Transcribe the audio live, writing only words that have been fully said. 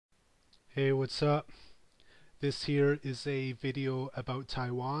Hey, what's up? This here is a video about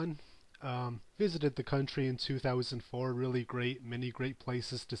Taiwan. Visited the country in 2004. Really great, many great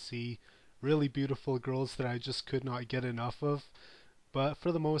places to see. Really beautiful girls that I just could not get enough of. But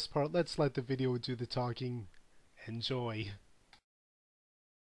for the most part, let's let the video do the talking. Enjoy.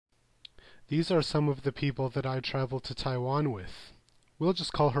 These are some of the people that I traveled to Taiwan with. We'll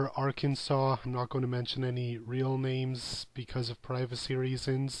just call her Arkansas. I'm not going to mention any real names because of privacy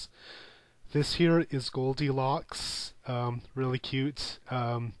reasons. This here is Goldilocks, really cute.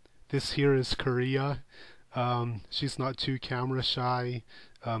 This here is Korea. She's not too camera shy,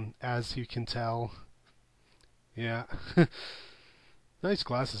 as you can tell. Yeah. Nice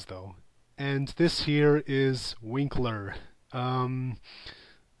glasses though. And this here is Winkler.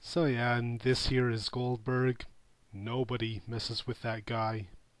 So yeah, and this here is Goldberg. Nobody messes with that guy.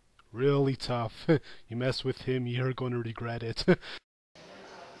 Really tough. You mess with him, you're going to regret it.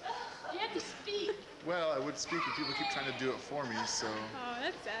 Well, I would speak if people keep trying to do it for me, so... Oh,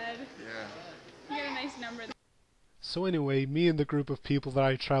 that's sad. Yeah. You got a nice number. So anyway, me and the group of people that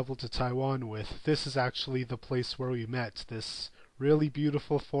I traveled to Taiwan with, this is actually the place where we met. This really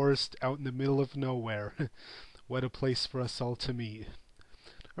beautiful forest out in the middle of nowhere. What a place for us all to meet.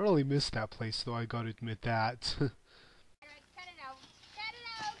 I really miss that place though, I gotta admit that.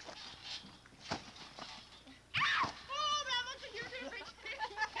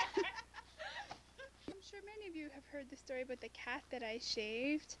 Many of you have heard the story about the cat that I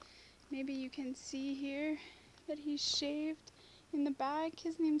shaved. Maybe you can see here that he's shaved in the back.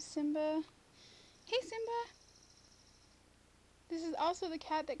 His name's Simba. Hey Simba! This is also the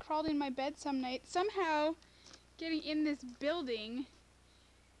cat that crawled in my bed some night, somehow getting in this building.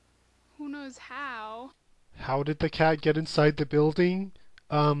 Who knows how? How did the cat get inside the building?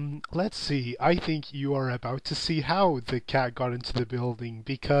 Let's see. I think you are about to see how the cat got into the building,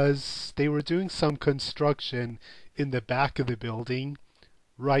 because they were doing some construction in the back of the building.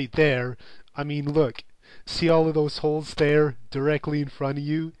 Right there. I mean, look. See all of those holes there, directly in front of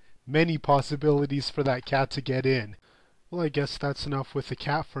you? Many possibilities for that cat to get in. Well, I guess that's enough with the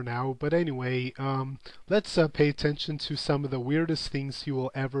cat for now, but anyway, let's pay attention to some of the weirdest things you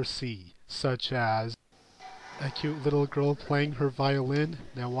will ever see, such as a cute little girl playing her violin.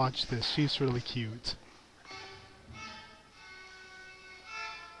 Now watch this, she's really cute.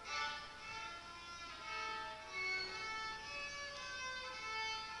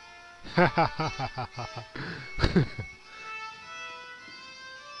 Ha ha ha ha ha ha.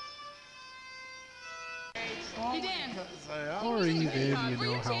 Hey Dan! Or even, you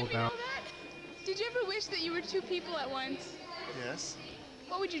know, how about... Did you ever wish that you were two people at once? Yes.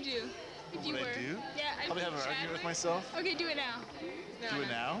 What would you do if you What were? would I do? Yeah, Probably have an argument with myself. Okay, do it now. Do it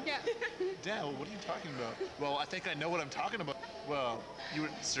now? Yeah. Dad, what are you talking about? Well, I think I know what I'm talking about. Well, you were,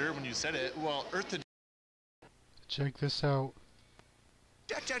 sir, when you said it. Well, Earth to... Check this out.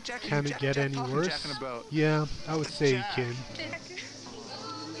 Jack, Can it get any worse? Yeah, I would say it can.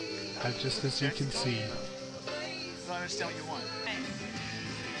 Just as you can see. I don't understand what you want.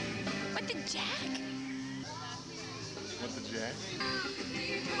 What the jack? What the jack?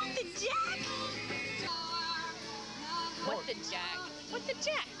 What the jack? What the jack? What the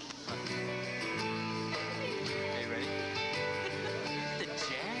jack? Hey, ready? The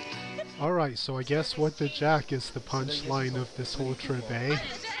jack? Alright, so I guess what the jack is the punchline of this whole trip, eh?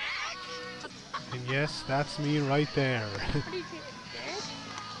 And yes, that's me right there.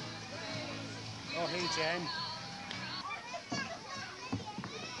 Oh, hey, Jen.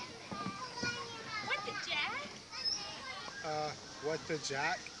 What the jack? What the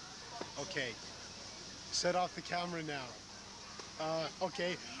jack? Okay. Shut off the camera now.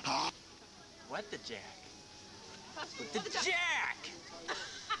 Okay. What the jack? What the jack?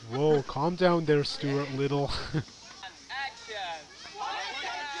 Whoa, calm down there, Stuart Little.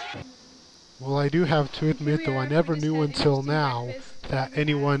 Well, I do have to admit though, I never knew until now that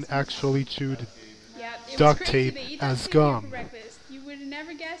anyone actually chewed duct tape as gum. You would have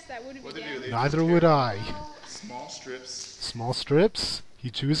never guessed that, would What have they do, been. they Neither would I. small strips. Small strips, you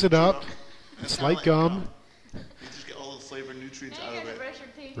chews it up, it's like gum. You just get all the flavor nutrients out of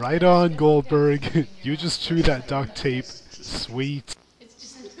it. Right on, Goldberg. You just chew that duct tape. Sweet.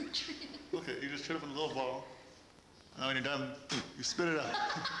 Look at it, you just put it up in a little ball. And when you're done, you spit it out.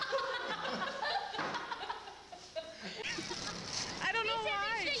 I don't know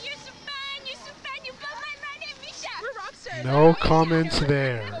why. You're so fun. You're so fun. You blow my mind, Misha. We're rock stars. No comments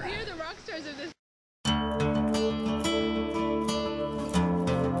there. We're the rock stars of this.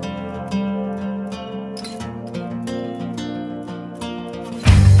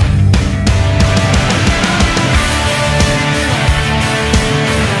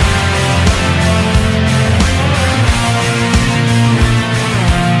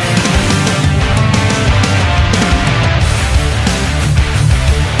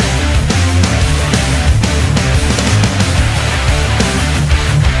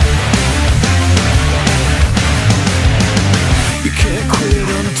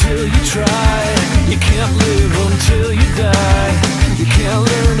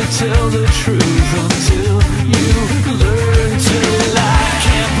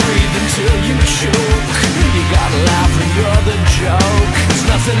 joke. There's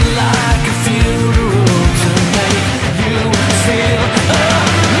nothing like a funeral to make you feel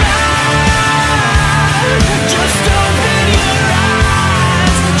alive. Just open your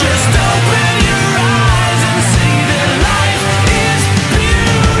eyes, just open your eyes and see that life is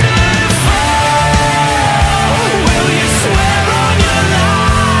beautiful. Will you swear on your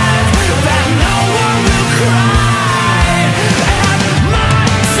life that no one will cry at my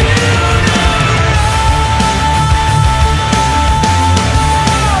funeral?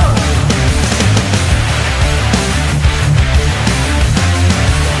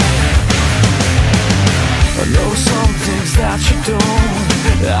 I know some things that you don't.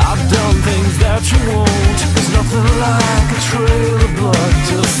 I've done things that you won't. There's nothing like a trail of blood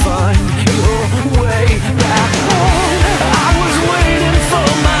to find your way back home. I was waiting for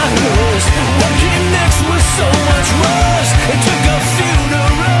my hearse. What came next was so much worse. It took a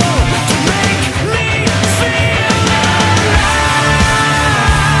funeral to make me feel alive.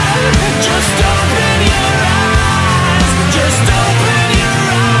 Just open your eyes, just open your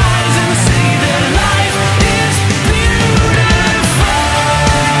eyes and see that life is beautiful.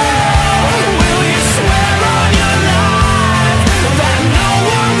 Will you swear on your life that no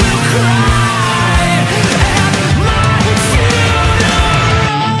one will cry at my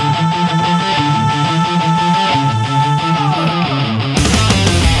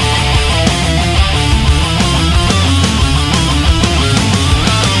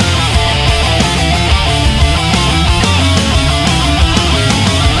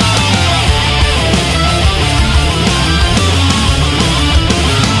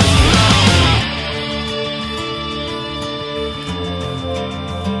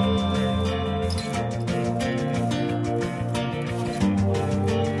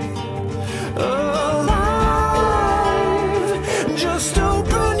alive. Just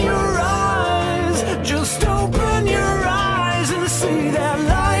open your eyes, just open your eyes and see that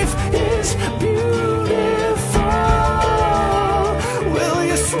life is beautiful. Will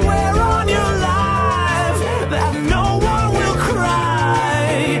you swear on your life that no one will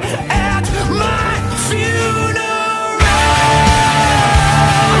cry at my funeral?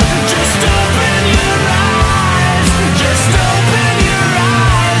 Just open your eyes, just open your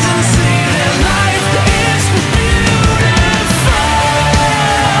eyes and see that life is beautiful.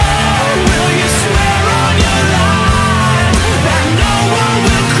 Will you swear on your life that no one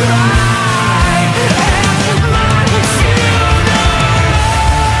will cry at my funeral?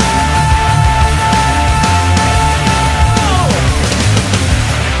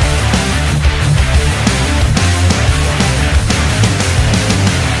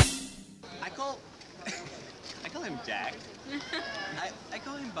 I call I call him Jack. I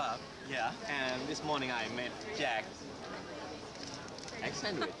call him Bob. Yeah. And this morning I made Jack egg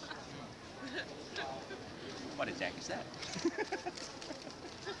sandwich. What a Jack is that?